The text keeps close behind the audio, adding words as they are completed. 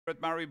At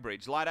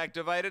Murray-Bridge, light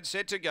activated,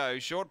 set to go.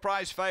 Short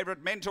prize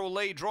favourite, Mental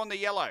Lead, drawn the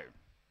yellow.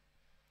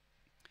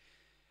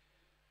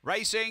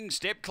 Racing,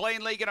 step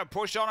cleanly, going to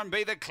push on and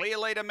be the clear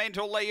leader.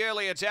 Mental Lee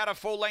early, it's out of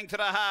full length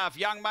and a half.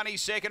 Young Money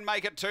second,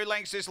 make it 2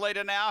 lengths this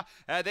leader now.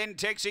 Then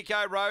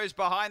Texaco Rose,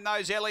 behind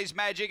those Ellie's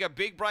Magic, a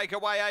big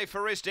breakaway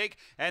aphoristic.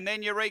 And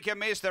then Eureka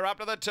Miss, they're up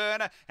to the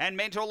turn. And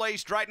Mental Lee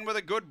straightened with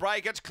a good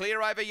break. It's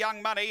clear over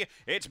Young Money.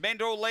 It's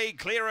Mental Lee,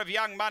 clear of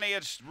Young Money.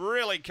 It's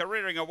really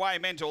careering away,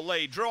 Mental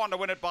Lee. Drawn to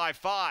win it by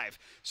 5.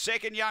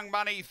 Second, Young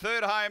Money.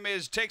 Third home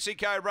is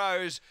Texaco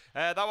Rose.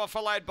 They were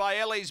followed by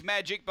Ellie's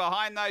Magic.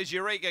 Behind those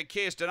Eureka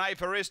Kissed. An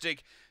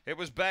aphoristic. It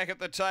was back at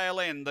the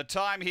tail end. The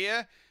time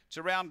here, it's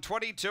around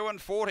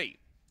 22:40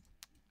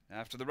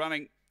 after the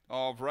running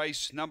of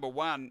race number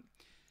 1.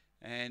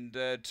 And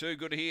Too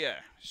Good Here,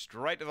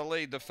 straight to the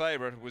lead. The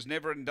favourite was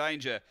never in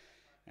danger.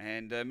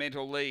 And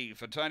Mental Lead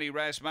for Tony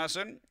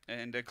Rasmussen.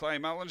 And Clay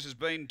Mullins has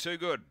been too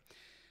good.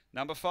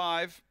 Number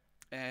 5.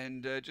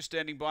 And just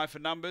standing by for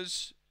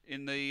numbers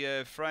in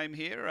the frame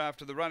here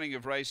after the running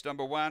of race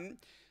number 1.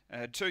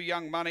 2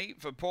 Young Money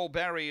for Paul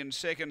Barry in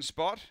second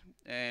spot.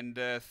 And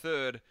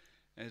third,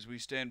 as we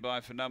stand by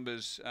for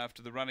numbers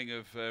after the running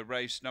of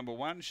race number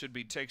 1, should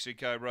be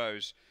Texaco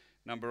Rose,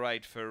 number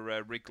 8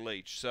 for Rick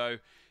Leach. So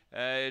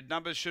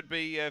numbers should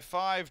be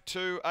 5,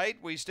 2, 8.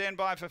 We stand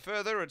by for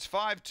further. It's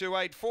 5, 2,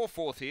 8 for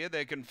fourth here.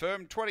 They're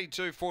confirmed.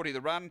 22:40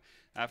 the run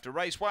after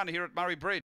race 1 here at Murray-Bridge.